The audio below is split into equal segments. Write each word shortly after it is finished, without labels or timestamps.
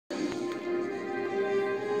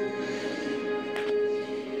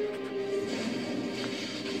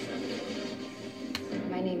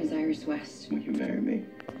fast. Will you marry me?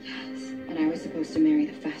 Yes. And I was supposed to marry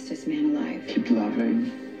the fastest man alive. Keep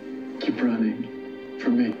loving. Keep running. For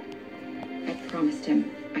me. I promised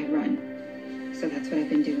him I'd run. So that's what I've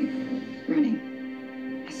been doing.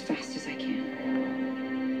 Running. As fast as I can.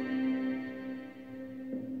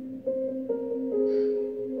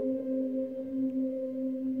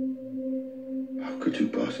 How could you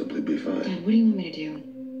possibly be fine? Dad, what do you want me to do?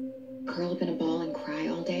 Curl up in a ball and cry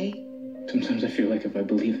all day? Sometimes I feel like if I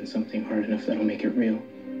believe in something hard enough, that'll make it real.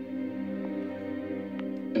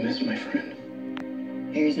 I miss my friend.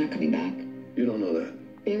 Barry's not coming back. You don't know that.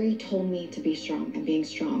 Barry told me to be strong. I'm being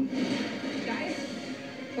strong. Guys,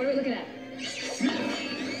 what are we looking at?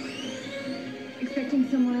 Expecting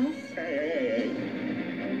someone else? Hey.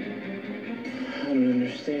 I don't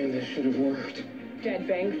understand. This should have worked. Dead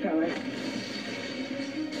bang, fellas.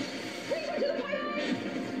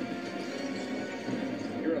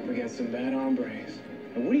 You're up against some bad hombres.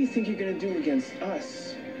 And what do you think you're gonna do against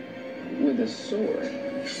us with a sword?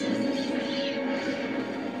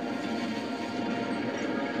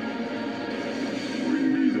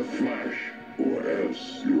 Bring me the Flash, or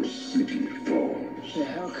else your city falls. The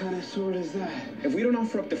hell kind of sword is that? If we don't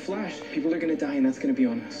offer up the Flash, people are gonna die, and that's gonna be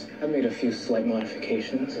on us. I've made a few slight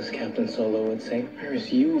modifications, as Captain Solo would say.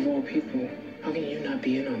 Whereas you, of all people, how can you not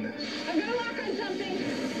be in on this? I'm gonna lock on something.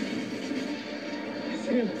 It's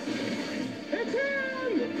him! It's him!